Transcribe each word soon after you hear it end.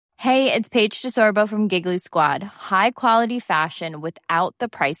Hey, it's Paige DeSorbo from Giggly Squad. High quality fashion without the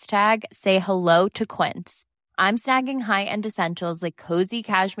price tag. Say hello to Quince. I'm snagging high-end essentials like cozy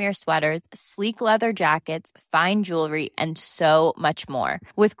cashmere sweaters, sleek leather jackets, fine jewelry, and so much more.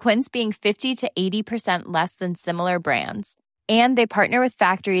 With Quince being 50 to 80% less than similar brands. And they partner with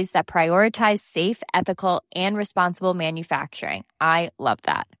factories that prioritize safe, ethical, and responsible manufacturing. I love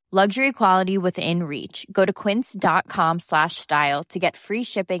that. Luxury quality within reach. Go to quince.com/style to get free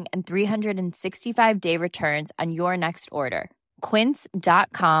shipping and 365-day returns on your next order.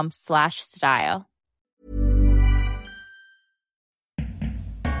 Quince.com/style.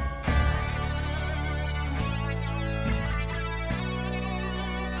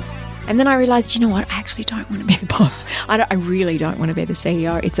 And then I realised, you know what, I actually don't want to be the boss. I really don't want to be the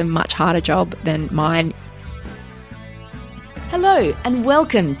CEO. It's a much harder job than mine. Hello and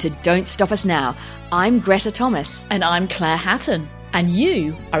welcome to Don't Stop Us Now. I'm Greta Thomas. And I'm Claire Hatton. And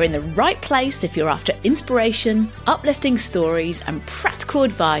you are in the right place if you're after inspiration, uplifting stories and practical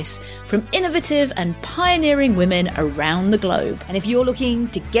advice from innovative and pioneering women around the globe. And if you're looking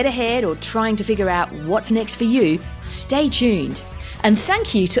to get ahead or trying to figure out what's next for you, stay tuned. And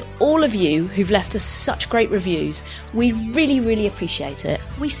thank you to all of you who've left us such great reviews. We really, really appreciate it.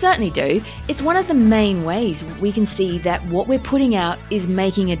 We certainly do. It's one of the main ways we can see that what we're putting out is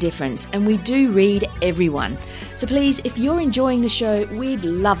making a difference, and we do read everyone. So please, if you're enjoying the show, we'd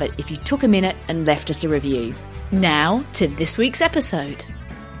love it if you took a minute and left us a review. Now to this week's episode.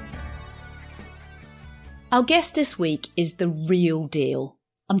 Our guest this week is the real deal.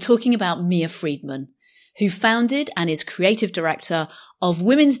 I'm talking about Mia Freedman, who founded and is creative director of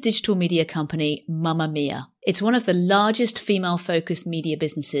women's digital media company Mamamia. It's one of the largest female-focused media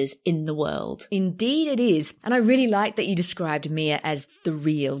businesses in the world. Indeed it is. And I really like that you described Mia as the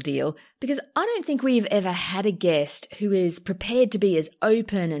real deal, because I don't think we've ever had a guest who is prepared to be as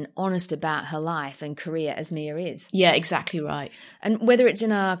open and honest about her life and career as Mia is. Yeah, exactly right. And whether it's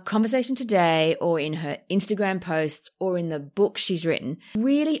in our conversation today or in her Instagram posts or in the book she's written,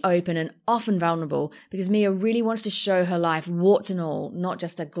 really open and often vulnerable, because Mia really wants to show her life warts and all, not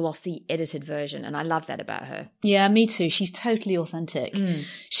just a glossy edited version. And I love that about her. Yeah, me too. She's totally authentic.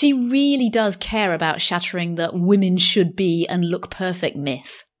 She really does care about shattering the women should be and look perfect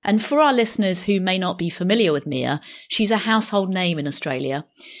myth. And for our listeners who may not be familiar with Mia, she's a household name in Australia.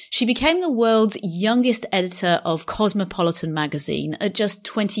 She became the world's youngest editor of Cosmopolitan magazine at just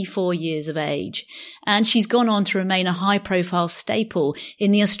 24 years of age. And she's gone on to remain a high-profile staple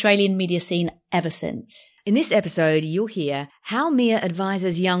in the Australian media scene ever since. In this episode, you'll hear how Mia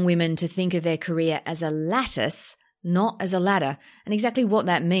advises young women to think of their career as a lattice, not as a ladder, and exactly what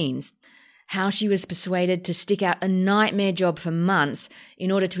that means. How she was persuaded to stick out a nightmare job for months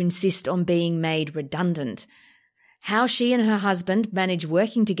in order to insist on being made redundant. How she and her husband managed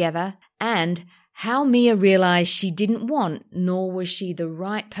working together, and how Mia realised she didn't want, nor was she the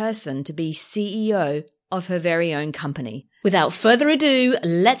right person to be CEO of her very own company. Without further ado,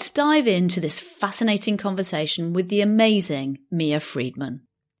 let's dive into this fascinating conversation with the amazing Mia Freedman.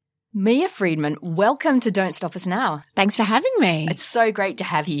 Mia Freedman, welcome to Don't Stop Us Now. Thanks for having me. It's so great to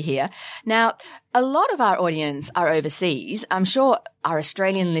have you here. Now, a lot of our audience are overseas. I'm sure our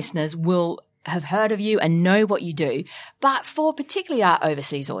Australian listeners will have heard of you and know what you do. But for particularly our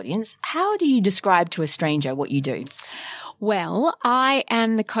overseas audience, how do you describe to a stranger what you do? Well, I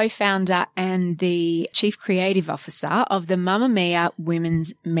am the co-founder and the chief creative officer of the Mamamia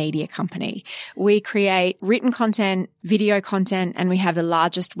Women's Media Company. We create written content, video content, and we have the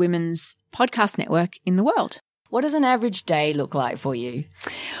largest women's podcast network in the world. What does an average day look like for you?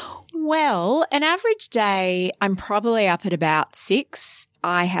 Well, an average day, I'm probably up at about 6.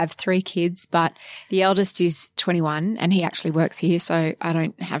 I have 3 kids, but the eldest is 21 and he actually works here, so I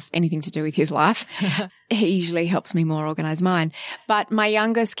don't have anything to do with his life. He usually helps me more organize mine. But my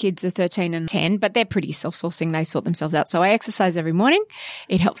youngest kids are 13 and 10, but they're pretty self-sourcing. They sort themselves out. So I exercise every morning.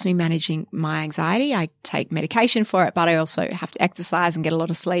 It helps me managing my anxiety. I take medication for it, but I also have to exercise and get a lot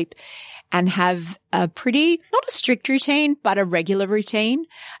of sleep and have a pretty, not a strict routine, but a regular routine.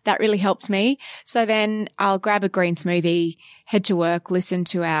 That really helps me. So then I'll grab a green smoothie, head to work, listen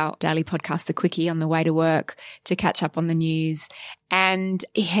to our daily podcast, The Quickie, on the way to work to catch up on the news, and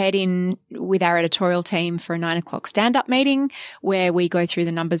head in with our editorial team for a 9:00 stand-up meeting where we go through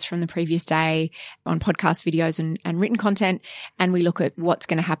the numbers from the previous day on podcast videos and written content, and we look at what's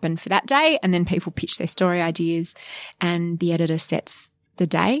going to happen for that day, and then people pitch their story ideas and the editor sets the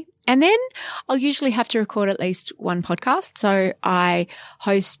day. And then I'll usually have to record at least one podcast. So I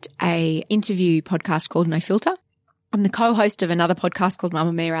host a interview podcast called No Filter. I'm the co-host of another podcast called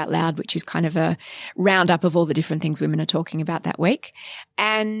Mamma Mia Out Loud, which is kind of a roundup of all the different things women are talking about that week.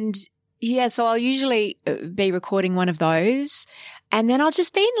 And yeah, so I'll usually be recording one of those. And then I'll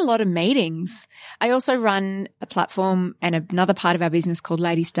just be in a lot of meetings. I also run a platform and another part of our business called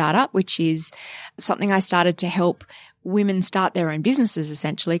Lady Startup, which is something I started to help women start their own businesses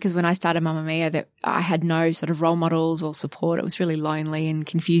essentially. Because when I started Mamma Mia, that I had no sort of role models or support. It was really lonely and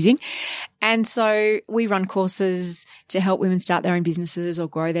confusing. And so we run courses to help women start their own businesses or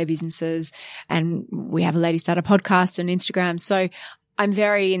grow their businesses. And we have a Lady Startup podcast and Instagram. So I'm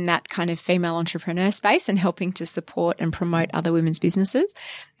very in that kind of female entrepreneur space and helping to support and promote other women's businesses.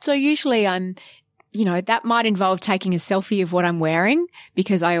 So usually that might involve taking a selfie of what I'm wearing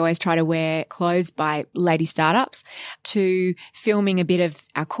because I always try to wear clothes by Lady Startups, to filming a bit of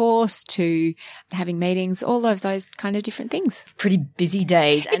our course, to having meetings, all of those kind of different things. Pretty busy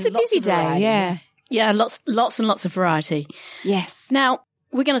days. It's a busy day, yeah. Yeah, lots and lots of variety. Yes. Now,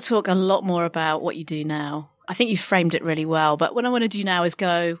 we're going to talk a lot more about what you do now. I think you framed it really well, but what I want to do now is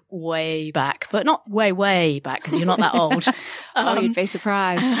go way back, but not way, way back because you're not that old. You'd be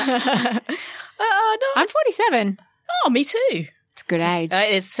surprised. No. I'm 47. Oh, me too. It's a good age.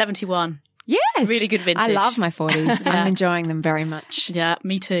 It is 71. Yes. Really good vintage. I love my 40s. Yeah. I'm enjoying them very much. Yeah,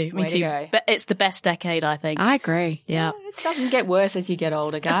 me too. Me Way to too. go. But it's the best decade, I think. I agree. Yeah. It doesn't get worse as you get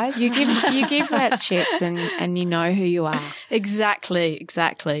older, guys. You give that shits and you know who you are. Exactly.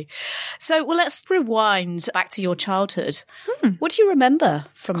 So, well, let's rewind back to your childhood. What do you remember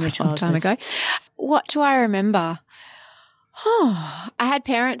from your A long childhood? time ago. What do I remember? I had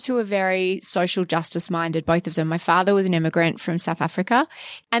parents who were very social justice minded, both of them. My father was an immigrant from South Africa.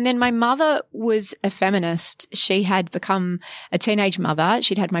 And then my mother was a feminist. She had become a teenage mother.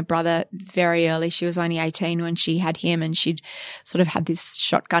 She'd had my brother very early. She was only 18 when she had him, and she'd sort of had this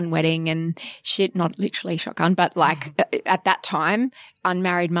shotgun wedding, and she'd not literally shotgun, but like at that time,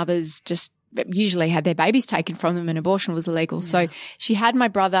 unmarried mothers just usually had their babies taken from them and abortion was illegal. Yeah. So she had my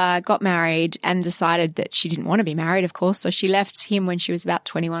brother, got married, and decided that she didn't want to be married, of course. So she left him when she was about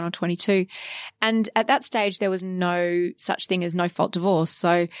 21 or 22. And at that stage, there was no such thing as no-fault divorce.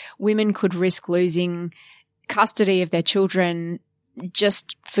 So women could risk losing custody of their children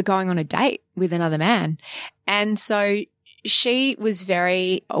just for going on a date with another man. And so she was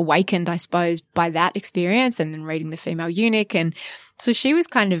very awakened, I suppose, by that experience and then reading The Female Eunuch. And so she was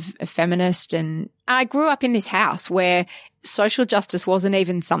kind of a feminist. And I grew up in this house where social justice wasn't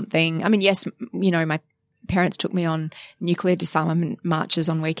even something. I mean, yes, my parents took me on nuclear disarmament marches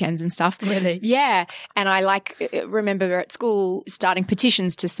on weekends and stuff. Really? Yeah. And I remember at school starting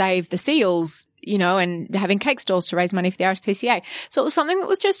petitions to save the seals, and having cake stalls to raise money for the RSPCA. So it was something that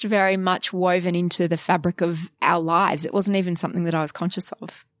was just very much woven into the fabric of our lives. It wasn't even something that I was conscious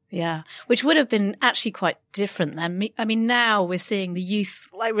of. Yeah, which would have been actually quite different then. I mean, now we're seeing the youth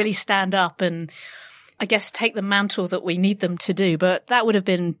really stand up and I guess take the mantle that we need them to do. But that would have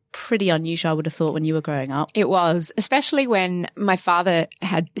been pretty unusual, I would have thought, when you were growing up. It was, especially when my father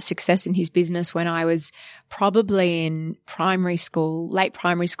had success in his business when I was probably in primary school, late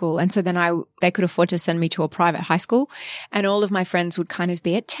primary school. And so then they could afford to send me to a private high school, and all of my friends would kind of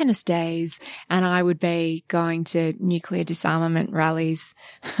be at tennis days and I would be going to nuclear disarmament rallies.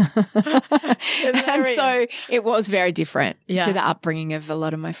 And so it was very different to the upbringing of a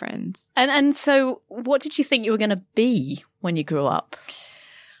lot of my friends. And so what did you think you were going to be when you grew up?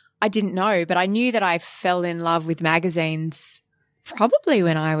 I didn't know, but I knew that I fell in love with magazines probably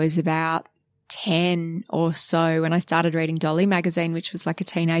when I was about 10 or so, when I started reading Dolly magazine, which was like a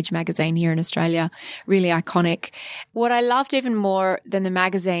teenage magazine here in Australia, really iconic. What I loved even more than the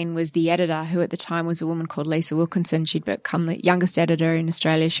magazine was the editor, who at the time was a woman called Lisa Wilkinson. She'd become the youngest editor in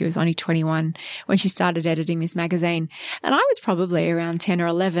Australia. She was only 21 when she started editing this magazine. And I was probably around 10 or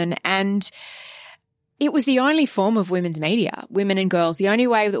 11, and it was the only form of women's media, women and girls. The only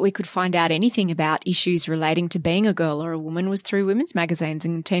way that we could find out anything about issues relating to being a girl or a woman was through women's magazines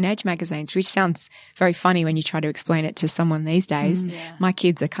and teenage magazines, which sounds very funny when you try to explain it to someone these days. Yeah. My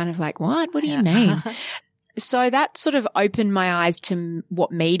kids are kind of like, what? What do you mean? So that sort of opened my eyes to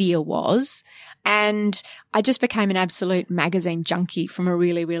what media was. And I just became an absolute magazine junkie from a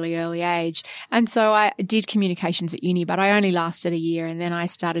really, really early age. And so I did communications at uni, but I only lasted a year. And then I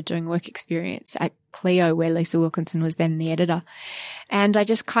started doing work experience at Clio, where Lisa Wilkinson was then the editor. And I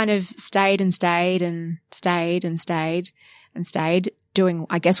just kind of stayed doing,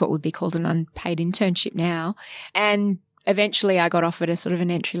 I guess, what would be called an unpaid internship now. And eventually I got offered a sort of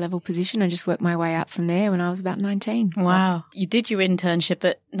an entry-level position and just worked my way up from there when I was about 19. Wow. You did your internship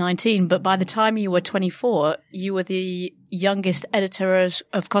at 19, but by the time you were 24, you were the youngest editor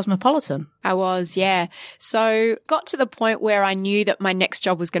of Cosmopolitan. I was, yeah. So got to the point where I knew that my next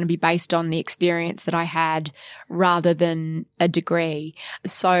job was going to be based on the experience that I had rather than a degree.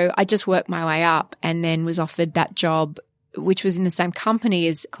 So I just worked my way up and then was offered that job, which was in the same company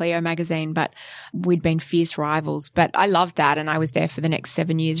as Cleo magazine, but we'd been fierce rivals. But I loved that, and I was there for the next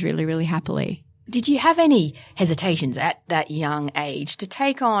 7 years really, really happily. Did you have any hesitations at that young age to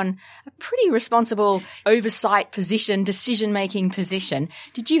take on a pretty responsible oversight position, decision-making position?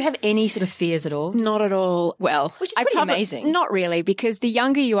 Did you have any sort of fears at all? Not at all. Well, which is pretty amazing. Not really, because the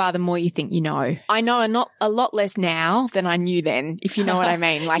younger you are, the more you think you know. I know a lot less now than I knew then, if you know what I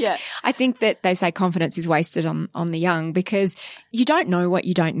mean. Like, yeah. I think that they say confidence is wasted on the young because you don't know what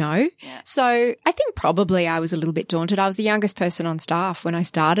you don't know. Yeah. So I think probably I was a little bit daunted. I was the youngest person on staff when I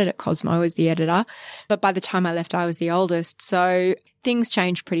started at Cosmo as the editor. But by the time I left, I was the oldest. So things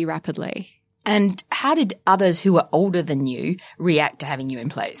changed pretty rapidly. And how did others who were older than you react to having you in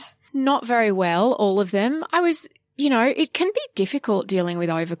place? Not very well, all of them. I was, it can be difficult dealing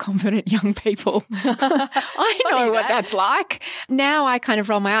with overconfident young people. I know what that's like. Now I kind of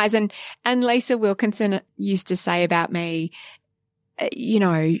roll my eyes. And Lisa Wilkinson used to say about me,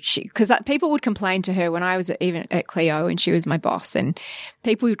 because people would complain to her when I was even at Cleo and she was my boss, and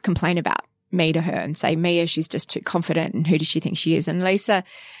people would complain about me to her and say, Mia, she's just too confident and who does she think she is? And Lisa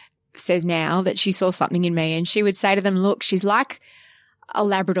says now that she saw something in me and she would say to them, look, she's like a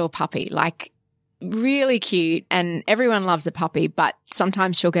Labrador puppy, like really cute, and everyone loves a puppy, but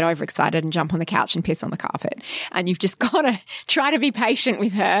sometimes she'll get overexcited and jump on the couch and piss on the carpet. And you've just got to try to be patient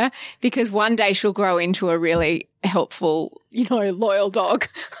with her because one day she'll grow into a really helpful, loyal dog.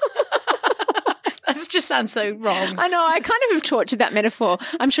 That just sounds so wrong. I know. I kind of have tortured that metaphor.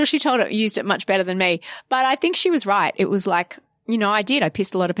 I'm sure she used it much better than me. But I think she was right. It was like, I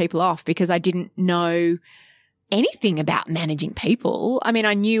pissed a lot of people off because I didn't know anything about managing people. I mean,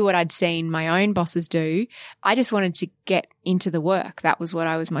 I knew what I'd seen my own bosses do. I just wanted to get into the work. That was what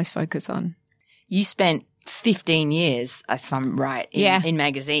I was most focused on. You spent 15 years, if I'm right, in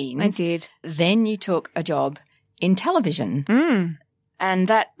magazines. I did. Then you took a job in television. Mm. And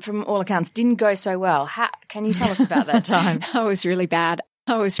that, from all accounts, didn't go so well. Can you tell us about that time? That was really bad.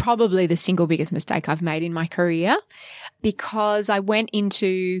 That was probably the single biggest mistake I've made in my career because I went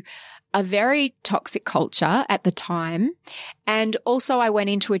into a very toxic culture at the time. And also I went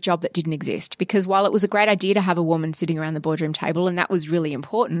into a job that didn't exist because while it was a great idea to have a woman sitting around the boardroom table, and that was really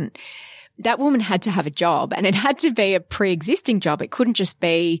important, that woman had to have a job, and it had to be a pre-existing job. It couldn't just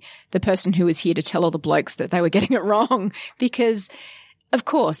be the person who was here to tell all the blokes that they were getting it wrong because, of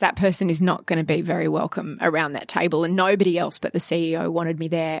course, that person is not going to be very welcome around that table, and nobody else but the CEO wanted me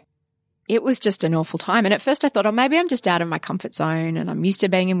there. It was just an awful time. And at first I thought, maybe I'm just out of my comfort zone and I'm used to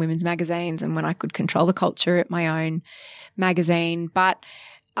being in women's magazines and when I could control the culture at my own magazine, but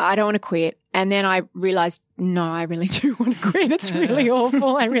I don't want to quit. And then I realized, no, I really do want to quit. It's really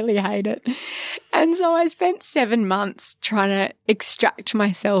awful. I really hate it. And so I spent 7 months trying to extract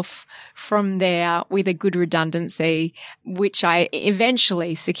myself from there with a good redundancy, which I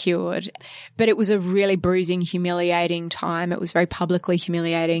eventually secured. But it was a really bruising, humiliating time. It was very publicly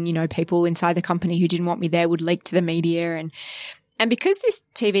humiliating. People inside the company who didn't want me there would leak to the media. And because this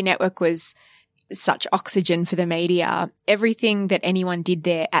TV network was such oxygen for the media, everything that anyone did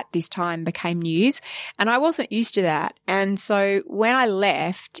there at this time became news. And I wasn't used to that. And so when I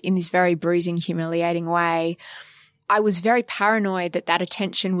left in this very bruising, humiliating way, I was very paranoid that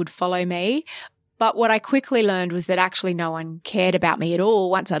attention would follow me. But what I quickly learned was that actually no one cared about me at all.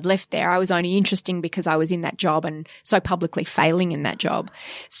 Once I'd left there, I was only interesting because I was in that job and so publicly failing in that job.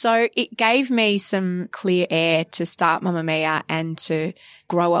 So it gave me some clear air to start Mamamia and to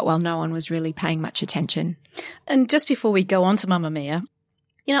grow it while no one was really paying much attention. And just before we go on to Mamamia,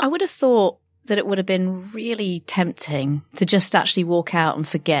 I would have thought that it would have been really tempting to just actually walk out and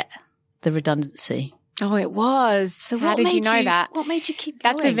forget the redundancy. Oh, it was. So how did you know that? What made you keep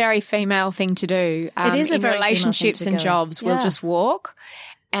going? That's a very female thing to do. It is a very relationships and jobs. Yeah. We'll just walk.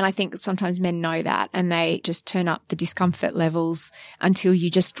 And I think sometimes men know that and they just turn up the discomfort levels until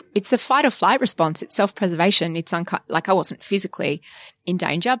it's a fight or flight response. It's self-preservation. It's like I wasn't physically in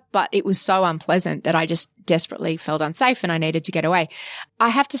danger, but it was so unpleasant that I just desperately felt unsafe and I needed to get away. I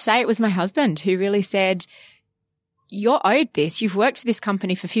have to say it was my husband who really said, you're owed this. You've worked for this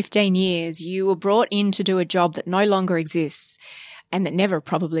company for 15 years. You were brought in to do a job that no longer exists and that never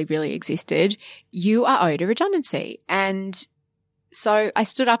probably really existed. You are owed a redundancy. And so I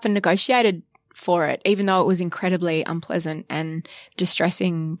stood up and negotiated for it, even though it was incredibly unpleasant and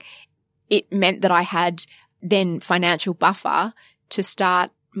distressing. It meant that I had then financial buffer to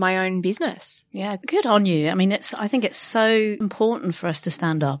start my own business. Yeah, good on you. I mean, I think it's so important for us to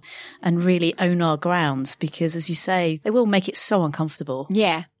stand up and really own our grounds because, as you say, they will make it so uncomfortable.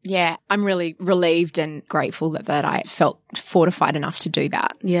 Yeah. I'm really relieved and grateful that I felt fortified enough to do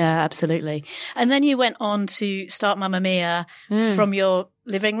that. Yeah, absolutely. And then you went on to start Mamamia from your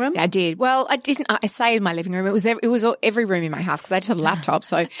living room? I did. Well, I say in my living room. It was every room in my house because I just had a laptop.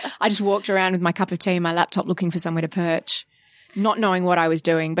 So I just walked around with my cup of tea and my laptop looking for somewhere to perch, not knowing what I was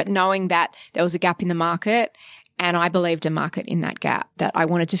doing, but knowing that there was a gap in the market and I believed a market in that gap that I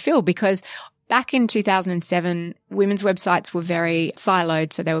wanted to fill because back in 2007, women's websites were very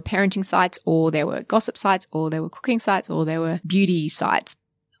siloed. So there were parenting sites or there were gossip sites or there were cooking sites or there were beauty sites.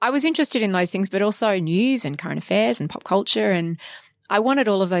 I was interested in those things, but also news and current affairs and pop culture. And I wanted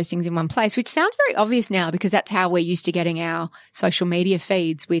all of those things in one place, which sounds very obvious now because that's how we're used to getting our social media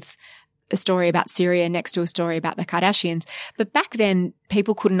feeds with a story about Syria next to a story about the Kardashians. But back then,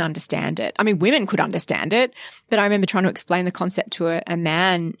 people couldn't understand it. I mean, women could understand it, but I remember trying to explain the concept to a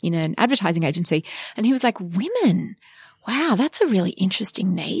man in an advertising agency, and he was like, women? Wow, that's a really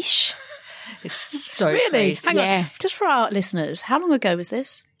interesting niche. It's so really? crazy. Hang on. Just for our listeners, how long ago was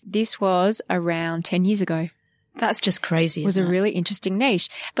this? This was around 10 years ago. That's just crazy. It was a really interesting niche.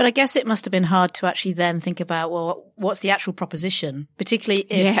 But I guess it must have been hard to actually then think about, well, what's the actual proposition, particularly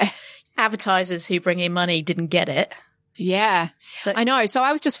if advertisers who bring in money didn't get it. Yeah, so I know. So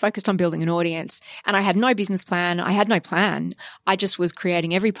I was just focused on building an audience and I had no business plan. I had no plan. I just was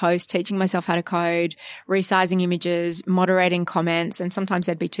creating every post, teaching myself how to code, resizing images, moderating comments. And sometimes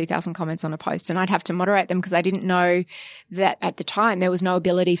there'd be 2,000 comments on a post and I'd have to moderate them because I didn't know that at the time there was no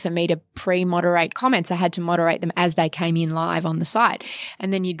ability for me to pre-moderate comments. I had to moderate them as they came in live on the site.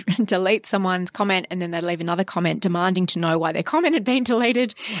 And then you'd delete someone's comment and then they'd leave another comment demanding to know why their comment had been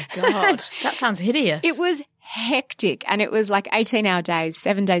deleted. Oh my God, that sounds hideous. It was hectic. And it was like 18-hour days,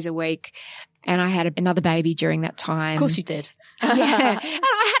 7 days a week. And I had another baby during that time. Of course you did. Yeah. And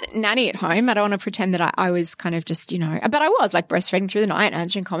I had a nanny at home. I don't want to pretend that I was kind of just, but I was like breastfeeding through the night,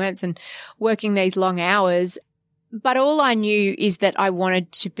 answering comments and working these long hours. But all I knew is that I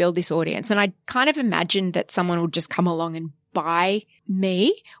wanted to build this audience. And I kind of imagined that someone would just come along and buy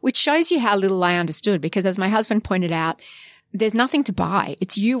me, which shows you how little I understood because as my husband pointed out, there's nothing to buy.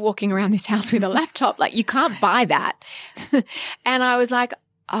 It's you walking around this house with a laptop. Like you can't buy that. And I was like,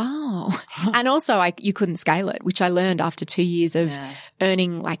 oh, and also you couldn't scale it, which I learned after 2 years of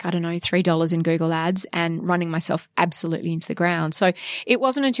earning like, I don't know, $3 in Google ads and running myself absolutely into the ground. So it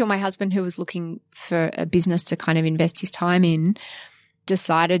wasn't until my husband, who was looking for a business to kind of invest his time in,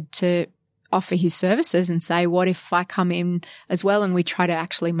 decided to offer his services and say, what if I come in as well and we try to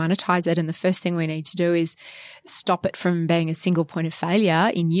actually monetize it? And the first thing we need to do is stop it from being a single point of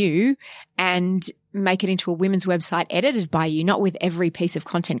failure in you and make it into a women's website edited by you, not with every piece of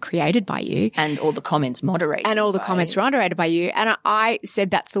content created by you. And all the comments moderated. And all the comments moderated by you. And I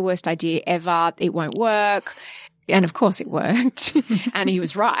said, that's the worst idea ever. It won't work. And of course it worked. And he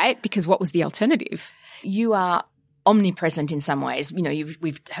was right because what was the alternative? You are omnipresent in some ways.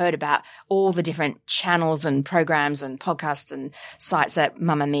 We've heard about all the different channels and programs and podcasts and sites that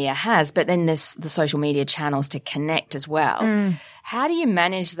Mamamia has, but then there's the social media channels to connect as well. How do you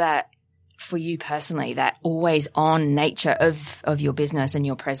manage that for you personally, that always on nature of your business and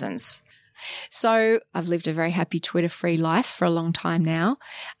your presence? So I've lived a very happy Twitter-free life for a long time now.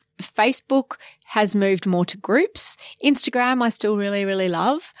 Facebook has moved more to groups. Instagram I still really, really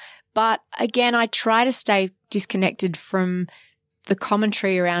love. But again, I try to stay disconnected from the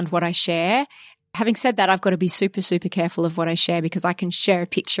commentary around what I share. Having said that, I've got to be super, super careful of what I share because I can share a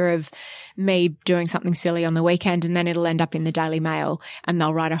picture of me doing something silly on the weekend and then it'll end up in the Daily Mail and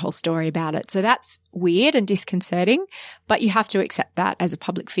they'll write a whole story about it. So that's weird and disconcerting, but you have to accept that as a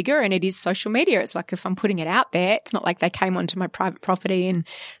public figure and it is social media. It's like if I'm putting it out there, it's not like they came onto my private property and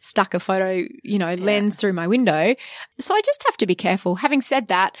stuck a photo, lens through my window. So I just have to be careful. Having said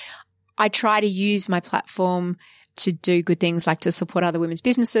that, I try to use my platform to do good things like to support other women's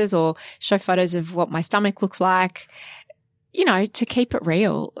businesses or show photos of what my stomach looks like, to keep it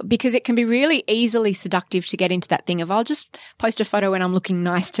real because it can be really easily seductive to get into that thing of I'll just post a photo when I'm looking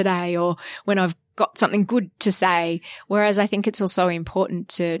nice today or when I've got something good to say. Whereas I think it's also important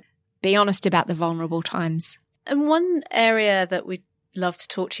to be honest about the vulnerable times. And one area that we'd love to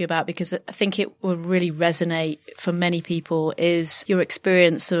talk to you about because I think it will really resonate for many people is your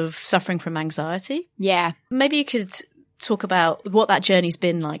experience of suffering from anxiety. Yeah. Maybe you could talk about what that journey's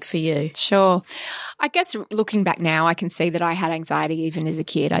been like for you. Sure. I guess looking back now, I can see that I had anxiety even as a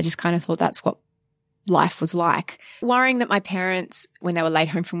kid. I just kind of thought that's what life was like. Worrying that my parents, when they were late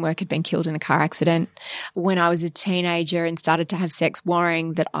home from work, had been killed in a car accident. When I was a teenager and started to have sex,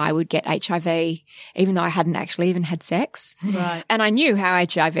 worrying that I would get HIV, even though I hadn't actually even had sex. Right. And I knew how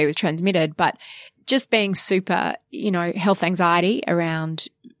HIV was transmitted, but just being super, health anxiety around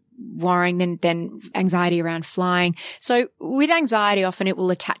worrying, then anxiety around flying. So with anxiety, often it will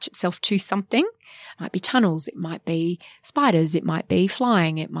attach itself to something. It might be tunnels. It might be spiders. It might be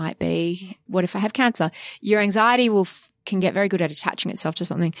flying. It might be, what if I have cancer? Your anxiety can get very good at attaching itself to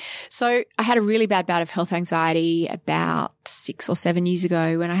something. So I had a really bad bout of health anxiety about 6 or 7 years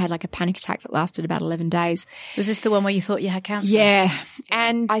ago when I had like a panic attack that lasted about 11 days. Was this the one where you thought you had cancer? Yeah.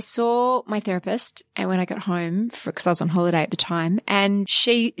 And I saw my therapist, and when I got home, because I was on holiday at the time, and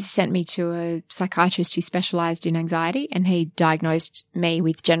she sent me to a psychiatrist who specialized in anxiety, and he diagnosed me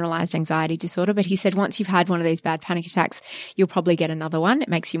with generalized anxiety disorder. But he said, once you've had one of these bad panic attacks, you'll probably get another one. It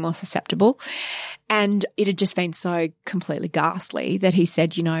makes you more susceptible. And it had just been so completely ghastly that he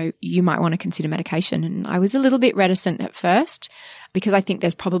said, you might want to consider medication. And I was a little bit reticent at first because I think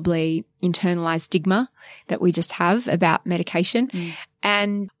there's probably internalized stigma that we just have about medication.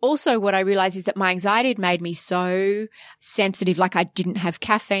 And also what I realized is that my anxiety had made me so sensitive, like I didn't have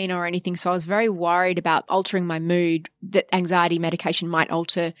caffeine or anything. So I was very worried about altering my mood, that anxiety medication might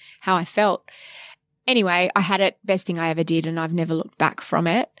alter how I felt. Anyway, I had it, best thing I ever did, and I've never looked back from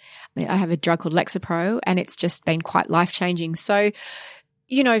it. I have a drug called Lexapro, and it's just been quite life-changing. So,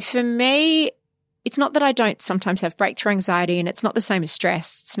 for me, it's not that I don't sometimes have breakthrough anxiety, and it's not the same as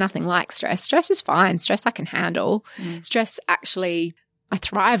stress. It's nothing like stress. Stress is fine. Stress I can handle. Stress, actually, I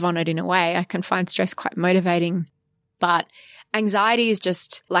thrive on it in a way. I can find stress quite motivating. But anxiety is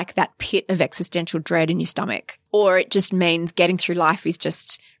just like that pit of existential dread in your stomach, or it just means getting through life is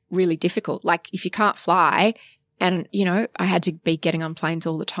just really difficult. Like if you can't fly, and, I had to be getting on planes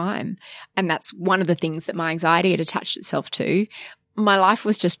all the time. And that's one of the things that my anxiety had attached itself to. My life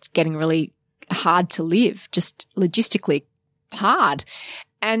was just getting really hard to live, just logistically hard.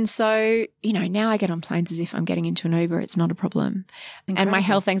 And so, now I get on planes as if I'm getting into an Uber. It's not a problem. Incredible. And my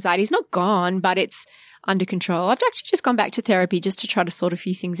health anxiety is not gone, but it's under control. I've actually just gone back to therapy just to try to sort a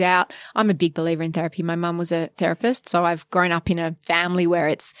few things out. I'm a big believer in therapy. My mum was a therapist, so I've grown up in a family where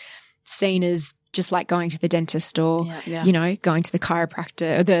it's seen as just like going to the dentist or, going to the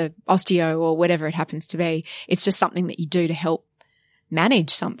chiropractor or the osteo or whatever it happens to be. It's just something that you do to help manage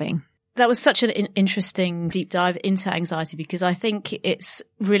something. That was such an interesting deep dive into anxiety because I think it's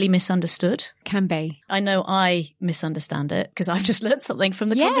really misunderstood. Can be. I know I misunderstand it because I've just learned something from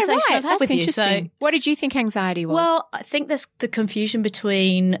the conversation I've had with you. So, what did you think anxiety was? Well, I think there's the confusion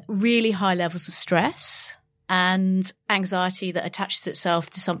between really high levels of stress and anxiety that attaches itself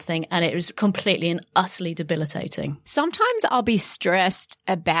to something and it is completely and utterly debilitating. Sometimes I'll be stressed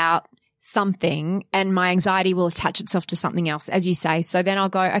about something and my anxiety will attach itself to something else, as you say. So then I'll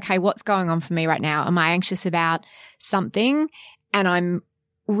go, okay, what's going on for me right now? Am I anxious about something? And I'm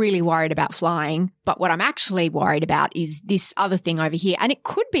really worried about flying. But what I'm actually worried about is this other thing over here. And it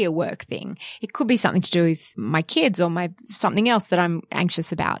could be a work thing. It could be something to do with my kids or something else that I'm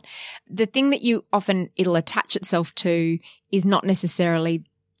anxious about. The thing that it'll attach itself to is not necessarily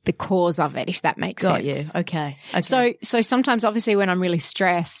the cause of it, if that makes sense. Got you. Okay. So sometimes obviously when I'm really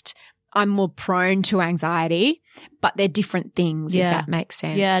stressed, I'm more prone to anxiety, but they're different things, if that makes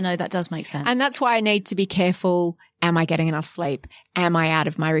sense. Yeah, no, that does make sense. And that's why I need to be careful. Am I getting enough sleep? Am I out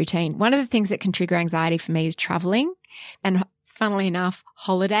of my routine? One of the things that can trigger anxiety for me is traveling and, funnily enough,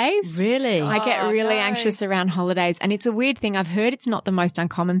 holidays. Really? I get really anxious around holidays. And it's a weird thing. I've heard it's not the most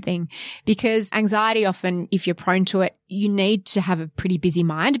uncommon thing because anxiety often, if you're prone to it, you need to have a pretty busy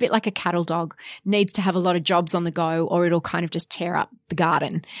mind, a bit like a cattle dog needs to have a lot of jobs on the go or it'll kind of just tear up the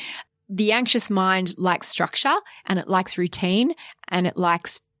garden. The anxious mind likes structure and it likes routine and it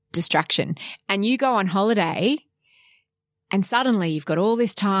likes distraction. And you go on holiday and suddenly you've got all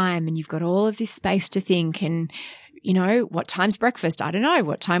this time and you've got all of this space to think and, what time's breakfast? I don't know.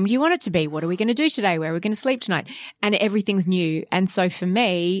 What time do you want it to be? What are we going to do today? Where are we going to sleep tonight? And everything's new. And so for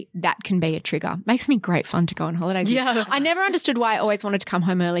me, that can be a trigger. Makes me great fun to go on holidays. Yeah. I never understood why I always wanted to come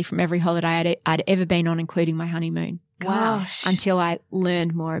home early from every holiday I'd ever been on, including my honeymoon. Gosh. Until I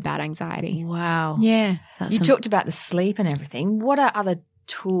learned more about anxiety. Wow. Yeah. You talked about the sleep and everything. What are other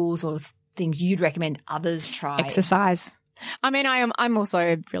tools or things you'd recommend others try? Exercise. I mean, I'm also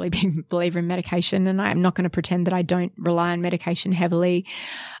a really big believer in medication and I'm not going to pretend that I don't rely on medication heavily.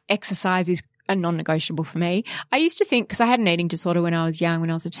 Exercise is a non-negotiable for me. I used to think, because I had an eating disorder when I was young, when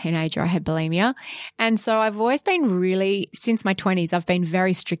I was a teenager, I had bulimia. And so I've always been really, since my 20s, I've been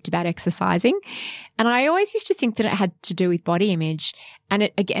very strict about exercising. And I always used to think that it had to do with body image. And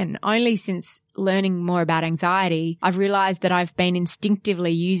it, again, only since learning more about anxiety, I've realized that I've been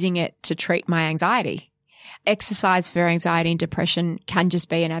instinctively using it to treat my anxiety. Exercise for anxiety and depression can just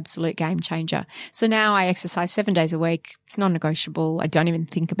be an absolute game changer. So now I exercise 7 days a week. It's non-negotiable. I don't even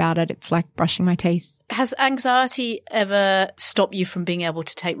think about it. It's like brushing my teeth. Has anxiety ever stopped you from being able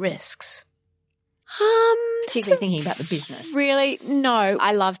to take risks? Particularly thinking about the business. Really? No.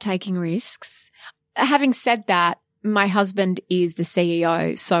 I love taking risks. Having said that, my husband is the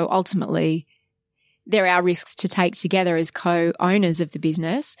CEO. So ultimately, there are risks to take together as co-owners of the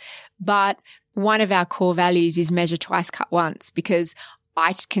business. But one of our core values is measure twice, cut once, because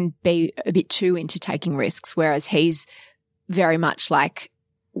I can be a bit too into taking risks, whereas he's very much like,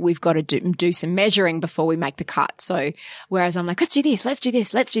 we've got to do some measuring before we make the cut. So whereas I'm like, let's do this, let's do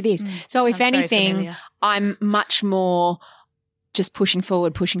this, let's do this. So if anything, I'm much more just pushing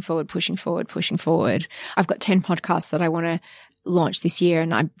forward. I've got 10 podcasts that I want to launch this year,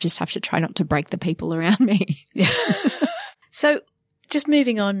 and I just have to try not to break the people around me. So just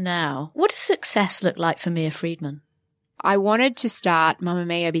moving on now, what does success look like for Mia Freedman? I wanted to start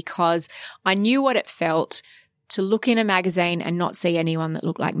Mamamia because I knew what it felt to look in a magazine and not see anyone that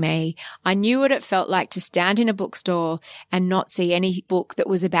looked like me. I knew what it felt like to stand in a bookstore and not see any book that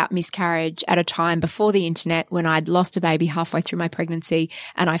was about miscarriage at a time before the internet, when I'd lost a baby halfway through my pregnancy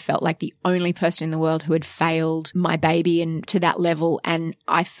and I felt like the only person in the world who had failed my baby and to that level, and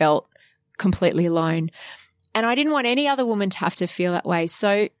I felt completely alone. And I didn't want any other woman to have to feel that way.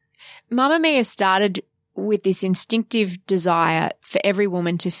 So Mamamia started with this instinctive desire for every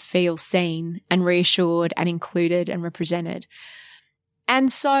woman to feel seen and reassured and included and represented.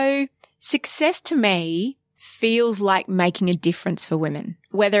 And so success to me feels like making a difference for women,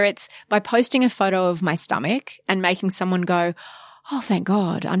 whether it's by posting a photo of my stomach and making someone go, oh, thank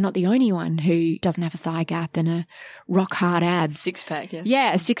God, I'm not the only one who doesn't have a thigh gap and a rock hard abs. Six-pack, yeah.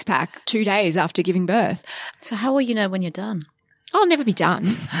 Yeah, a six-pack 2 days after giving birth. So how will you know when you're done? I'll never be done.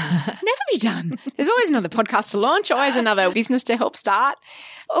 Never be done. There's always another podcast to launch, always another business to help start,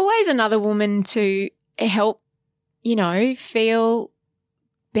 always another woman to help, feel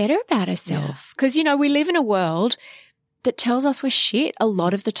better about herself. Because, we live in a world that tells us we're shit a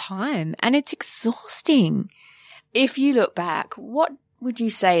lot of the time, and it's exhausting. If you look back, what would you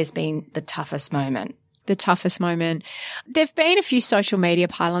say has been the toughest moment? The toughest moment. There've been a few social media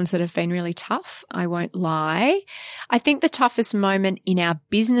pylons that have been really tough. I won't lie. I think the toughest moment in our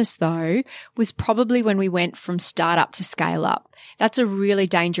business, though, was probably when we went from startup to scale up. That's a really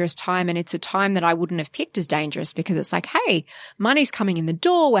dangerous time, and it's a time that I wouldn't have picked as dangerous because it's like, hey, money's coming in the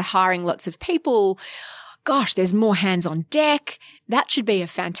door. We're hiring lots of people. Gosh, there's more hands on deck. That should be a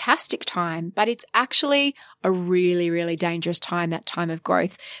fantastic time, but it's actually a really, really dangerous time, that time of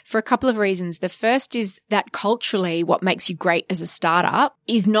growth, for a couple of reasons. The first is that culturally, what makes you great as a startup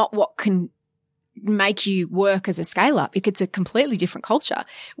is not what can make you work as a scale up. It's a completely different culture.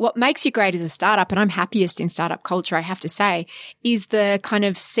 What makes you great as a startup, and I'm happiest in startup culture, I have to say, is the kind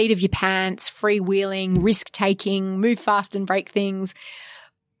of seat of your pants, freewheeling, risk taking, move fast and break things.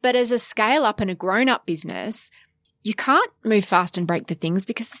 But as a scale up and a grown up business, you can't move fast and break the things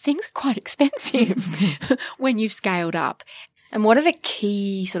because the things are quite expensive when you've scaled up. And what are the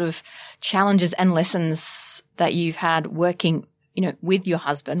key sort of challenges and lessons that you've had working, with your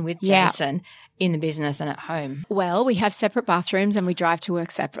husband, with Jason, in the business and at home? Well, we have separate bathrooms and we drive to work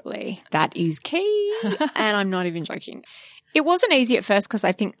separately. That is key. And I'm not even joking. It wasn't easy at first because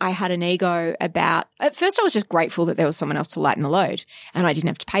I think I had an ego about – at first I was just grateful that there was someone else to lighten the load and I didn't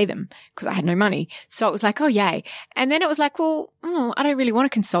have to pay them because I had no money. So it was like, oh, yay. And then it was like, well, I don't really want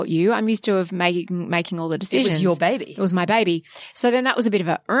to consult you. I'm used to making all the decisions. It was your baby. It was my baby. So then that was a bit of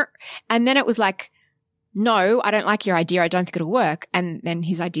a and then it was like, no, I don't like your idea. I don't think it'll work. And then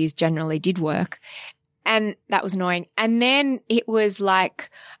his ideas generally did work. And that was annoying. And then it was like,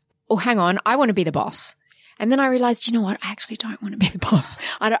 oh, hang on, I want to be the boss. And then I realized, you know what? I actually don't want to be the boss.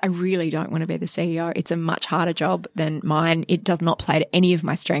 I really don't want to be the CEO. It's a much harder job than mine. It does not play to any of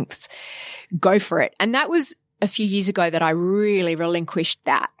my strengths. Go for it. And that was a few years ago that I really relinquished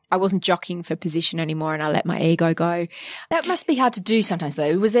that. I wasn't jockeying for position anymore and I let my ego go. That must be hard to do sometimes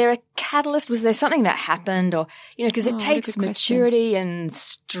though. Was there a catalyst? Was there something that happened or, because it takes maturity and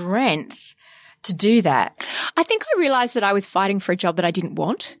strength to do that? I think I realized that I was fighting for a job that I didn't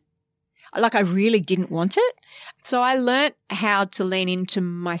want. Like I really didn't want it. So I learnt how to lean into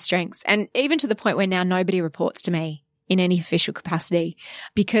my strengths, and even to the point where now nobody reports to me in any official capacity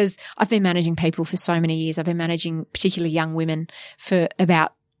because I've been managing people for so many years. I've been managing particularly young women for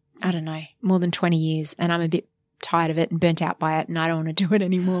about, I don't know, more than 20 years, and I'm a bit tired of it and burnt out by it, and I don't want to do it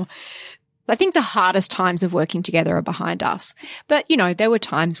anymore. I think the hardest times of working together are behind us. But, you know, there were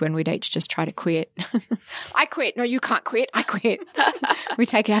times when we'd each just try to quit. I quit. No, you can't quit. I quit. We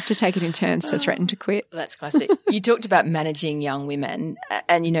have to take it in turns to threaten to quit. That's classic. You talked about managing young women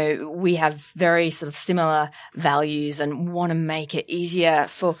and, you know, we have very sort of similar values and want to make it easier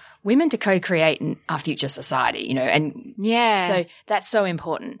for women to co-create in our future society, you know, and so that's so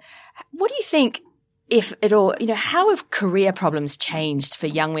important. What do you think, if at all, you know, how have career problems changed for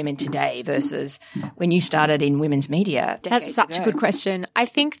young women today versus when you started in women's media decades That's such ago? a good question. I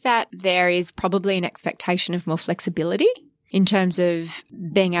think that there is probably an expectation of more flexibility in terms of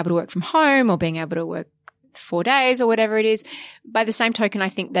being able to work from home or being able to work 4 days or whatever it is. By the same token, I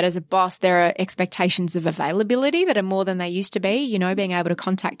think that as a boss, there are expectations of availability that are more than they used to be, you know, being able to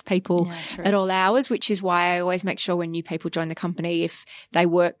contact people at all hours, which is why I always make sure when new people join the company, if they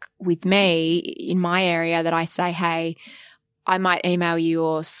work with me in my area, that I say, hey, I might email you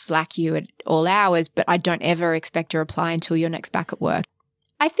or Slack you at all hours, but I don't ever expect a reply until you're next back at work.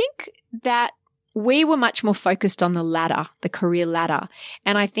 I think that we were much more focused on the ladder, the career ladder.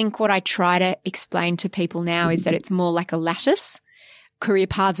 And I think what I try to explain to people now is that it's more like a lattice. Career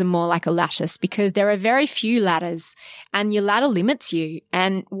paths are more like a lattice because there are very few ladders and your ladder limits you.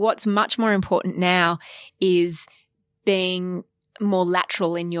 And what's much more important now is being more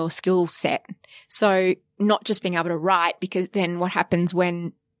lateral in your skill set. So not just being able to write, because then what happens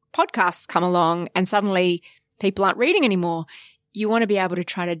when podcasts come along and suddenly people aren't reading anymore? You want to be able to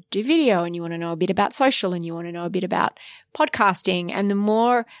try to do video, and you want to know a bit about social, and you want to know a bit about podcasting. And the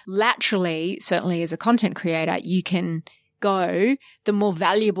more laterally, certainly as a content creator, you can go, the more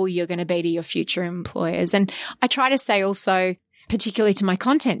valuable you're going to be to your future employers. And I try to say also, particularly to my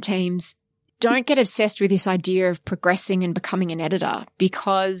content teams, don't get obsessed with this idea of progressing and becoming an editor,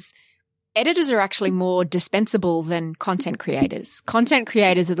 because editors are actually more dispensable than content creators. Content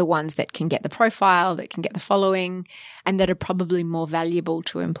creators are the ones that can get the profile, that can get the following, and that are probably more valuable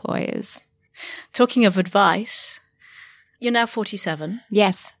to employers. Talking of advice, you're now 47.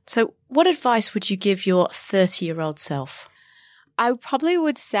 Yes. So what advice would you give your 30-year-old self? I probably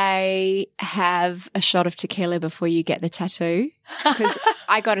would say have a shot of tequila before you get the tattoo, because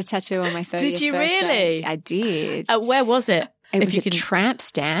I got a tattoo on my 30th Did you birthday. really? I did. Where was it? It was a tramp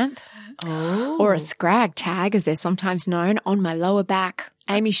stamp. Or a scrag tag, as they're sometimes known, on my lower back.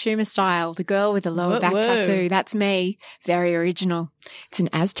 Amy Schumer style, the girl with the lower back tattoo. That's me. Very original. It's an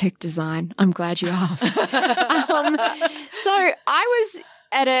Aztec design. I'm glad you asked. So I was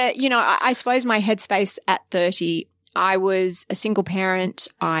at I suppose my headspace at 30, I was a single parent.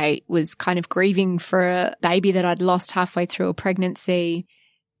 I was kind of grieving for a baby that I'd lost halfway through a pregnancy.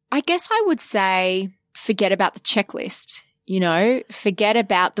 I guess I would say forget about the checklist. You know, forget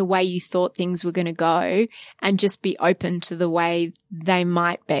about the way you thought things were going to go and just be open to the way they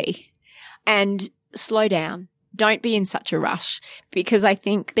might be. And slow down. Don't be in such a rush, because I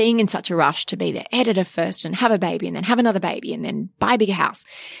think being in such a rush to be the editor first and have a baby and then have another baby and then buy a bigger house,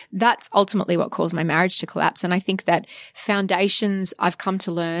 that's ultimately what caused my marriage to collapse. And I think that foundations, I've come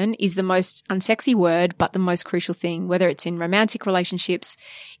to learn, is the most unsexy word, but the most crucial thing, whether it's in romantic relationships,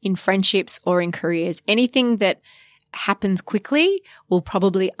 in friendships, or in careers. Anything that happens quickly will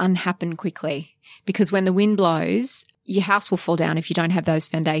probably unhappen quickly, because when the wind blows, your house will fall down if you don't have those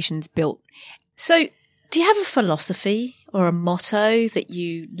foundations built. So do you have a philosophy or a motto that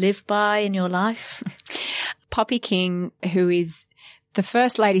you live by in your life? Poppy King, who is the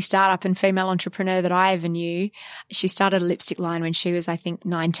first lady startup and female entrepreneur that I ever knew, she started a lipstick line when she was, I think,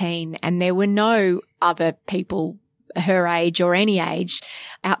 19, and there were no other people her age or any age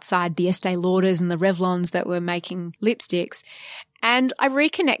outside the Estee Lauders and the Revlons that were making lipsticks. And I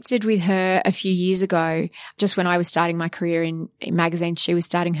reconnected with her a few years ago, just when I was starting my career in magazines. She was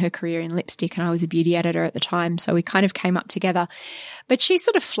starting her career in lipstick and I was a beauty editor at the time. So we kind of came up together. But she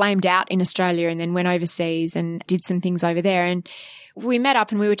sort of flamed out in Australia and then went overseas and did some things over there. And we met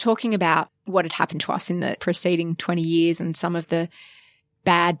up and we were talking about what had happened to us in the preceding 20 years and some of the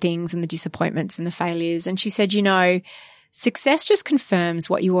bad things and the disappointments and the failures. And she said, you know, success just confirms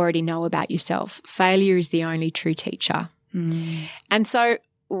what you already know about yourself. Failure is the only true teacher. And so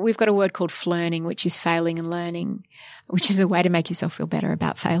we've got a word called flirning, which is failing and learning, which is a way to make yourself feel better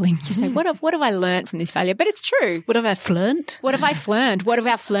about failing. You say, what have I learned from this failure? But it's true. What have I flirned? What have I flirned? What have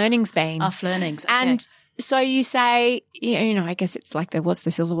our flirnings been? Our flirnings. Okay. And so you say, you know, I guess it's like what's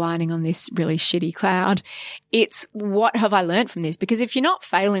the silver lining on this really shitty cloud? It's what have I learned from this? Because if you're not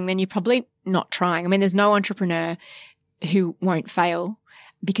failing, then you're probably not trying. I mean, there's no entrepreneur who won't fail,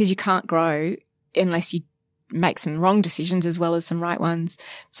 because you can't grow unless you make some wrong decisions as well as some right ones.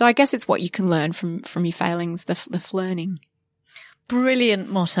 So I guess it's what you can learn from your failings, the learning. Brilliant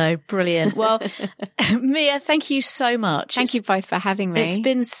motto. Brilliant. Well, Mia, thank you so much. Thank you both for having me. It's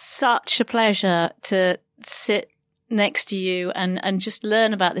been such a pleasure to sit next to you and just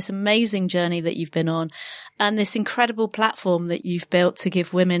learn about this amazing journey that you've been on and this incredible platform that you've built to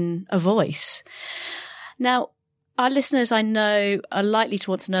give women a voice. Now, our listeners, I know, are likely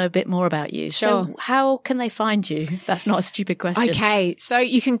to want to know a bit more about you. Sure. So how can they find you? That's not a stupid question. Okay. So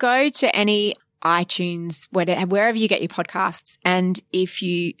you can go to any iTunes, wherever you get your podcasts. And if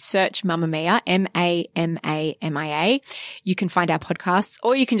you search Mamamia, MAMAMIA, you can find our podcasts,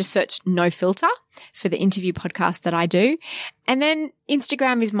 or you can just search No Filter for the interview podcast that I do. And then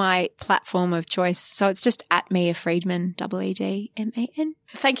Instagram is my platform of choice. So it's just at Mia Freedman, EDMAN.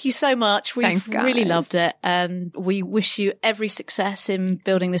 Thanks so much. Thanks, guys. Really loved it. And we wish you every success in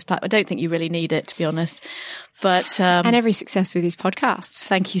building this platform. I don't think you really need it, to be honest. But and every success with this podcast.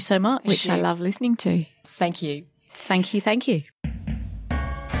 Thank you so much. Which I love listening to. Thank you. Thank you. Thank you.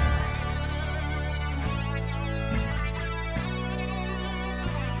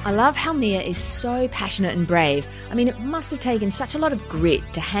 I love how Mia is so passionate and brave. I mean, it must have taken such a lot of grit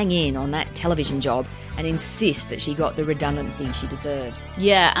to hang in on that television job and insist that she got the redundancy she deserved.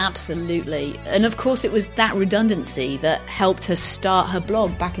 Yeah, absolutely. And of course, it was that redundancy that helped her start her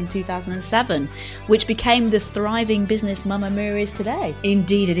blog back in 2007, which became the thriving business Mamamia is today.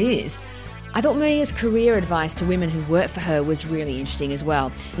 Indeed it is. I thought Mia's career advice to women who work for her was really interesting as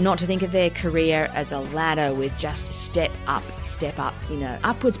well. Not to think of their career as a ladder with just step up,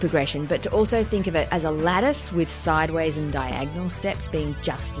 upwards progression, but to also think of it as a lattice with sideways and diagonal steps being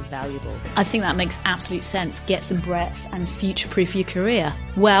just as valuable. I think that makes absolute sense. Get some breadth and future-proof your career.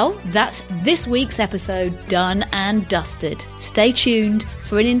 Well, that's this week's episode done and dusted. Stay tuned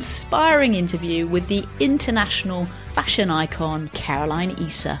for an inspiring interview with the international fashion icon Caroline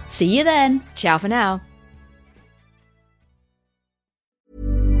Issa. See you then. Ciao for now.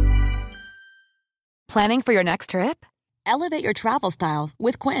 Planning for your next trip? Elevate your travel style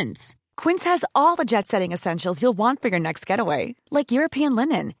with Quince. Quince has all the jet-setting essentials you'll want for your next getaway, like European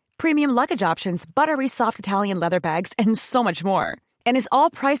linen, premium luggage options, buttery soft Italian leather bags, and so much more. And is all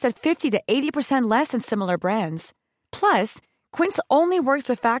priced at 50 to 80% less than similar brands. Plus, Quince only works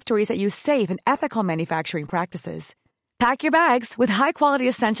with factories that use safe and ethical manufacturing practices. Pack your bags with high-quality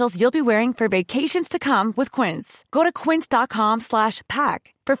essentials you'll be wearing for vacations to come with Quince. Go to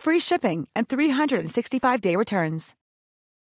quince.com/pack for free shipping and 365-day returns.